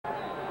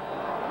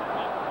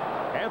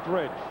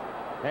Etheridge.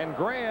 And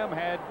Graham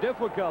had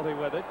difficulty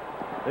with it.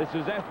 This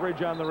is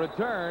Etheridge on the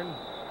return.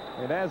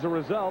 And as a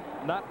result,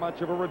 not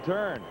much of a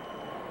return.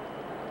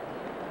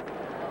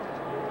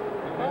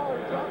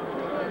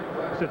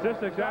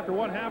 Statistics after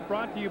one half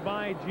brought to you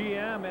by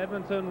GM.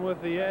 Edmonton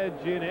with the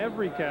edge in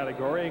every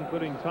category,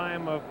 including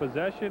time of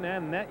possession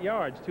and net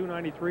yards,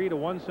 293 to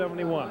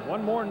 171.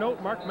 One more note,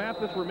 Mark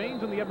Mathis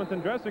remains in the Edmonton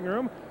dressing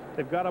room.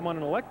 They've got him on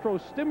an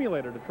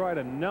electrostimulator to try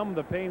to numb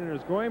the pain in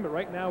his groin, but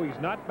right now he's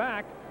not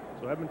back,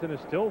 so Edmonton is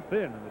still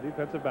thin in the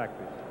defensive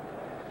backfield.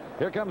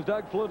 Here comes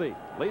Doug Flutie,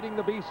 leading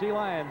the BC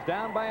Lions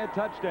down by a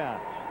touchdown.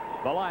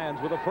 The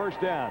Lions with a first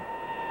down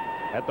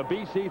at the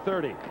BC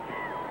 30.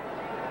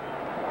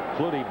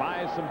 Flutie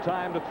buys some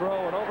time to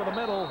throw, and over the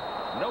middle,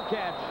 no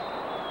catch.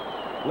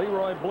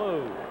 Leroy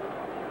Blue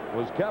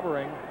was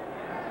covering,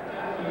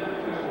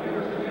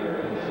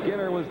 and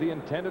Skinner was the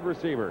intended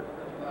receiver.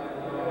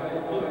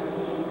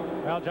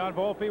 Well, John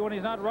Volpe, when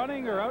he's not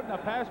running or out in a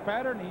pass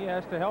pattern, he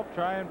has to help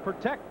try and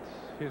protect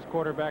his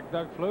quarterback,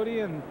 Doug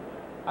Flutie, and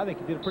I think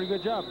he did a pretty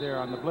good job there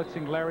on the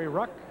blitzing Larry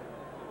Ruck.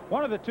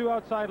 One of the two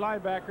outside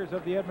linebackers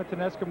of the Edmonton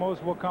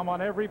Eskimos will come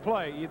on every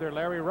play, either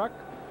Larry Ruck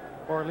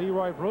or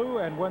Leroy Blue,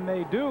 and when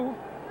they do,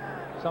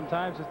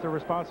 sometimes it's the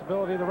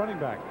responsibility of the running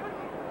back.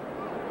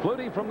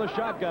 Flutie from the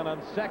shotgun on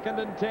 2nd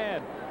and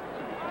 10.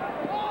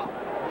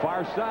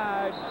 Far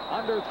side,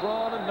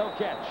 underthrown, and no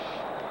catch.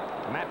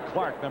 Matt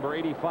Clark, number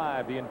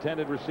 85, the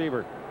intended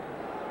receiver.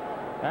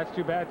 That's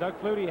too bad. Doug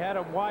Flutie had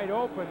him wide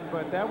open,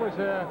 but that was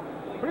a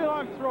pretty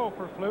long throw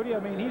for Flutie. I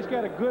mean, he's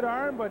got a good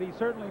arm, but he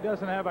certainly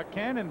doesn't have a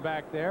cannon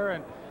back there,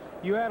 and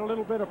you had a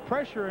little bit of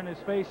pressure in his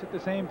face at the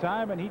same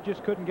time, and he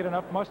just couldn't get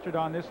enough mustard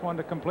on this one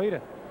to complete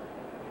it.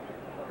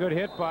 Good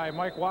hit by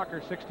Mike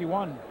Walker,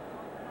 61.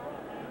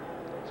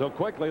 So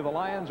quickly, the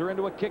Lions are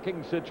into a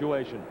kicking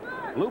situation.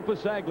 Lou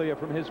Pasaglia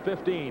from his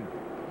 15.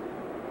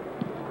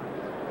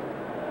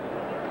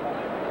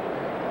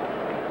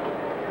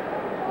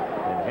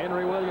 And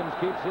Henry Williams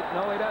keeps it.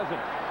 No, he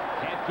doesn't.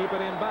 Can't keep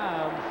it in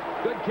bounds.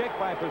 Good kick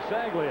by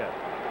Pasaglia.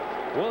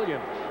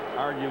 Williams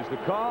argues the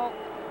call,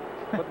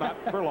 but not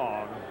for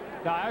long.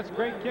 Now, that's a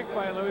great kick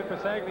by Louis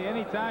Pasaglia.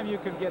 Anytime you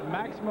can get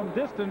maximum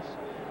distance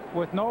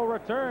with no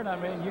return, I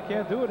mean, you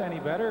can't do it any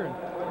better.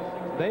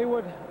 They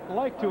would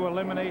like to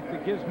eliminate the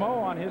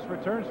gizmo on his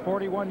returns.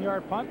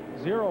 41-yard punt,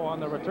 0 on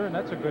the return.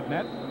 That's a good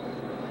net.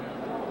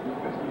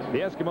 The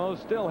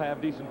Eskimos still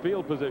have decent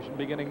field position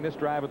beginning this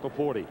drive at the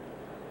 40.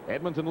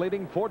 Edmonton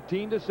leading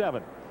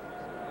 14-7.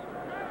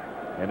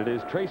 And it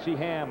is Tracy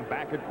Ham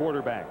back at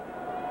quarterback.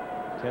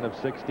 10 of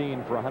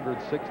 16 for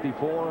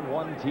 164 and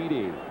 1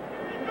 TD.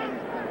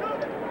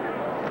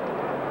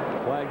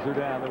 Flags are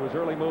down. There was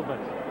early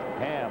movement.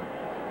 Ham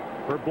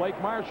for Blake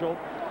Marshall.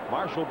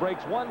 Marshall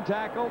breaks one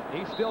tackle.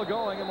 He's still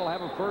going, and will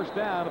have a first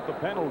down if the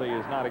penalty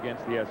is not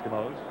against the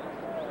Eskimos.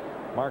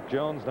 Mark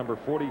Jones, number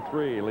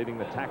 43, leading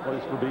the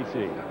tacklers for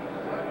BC.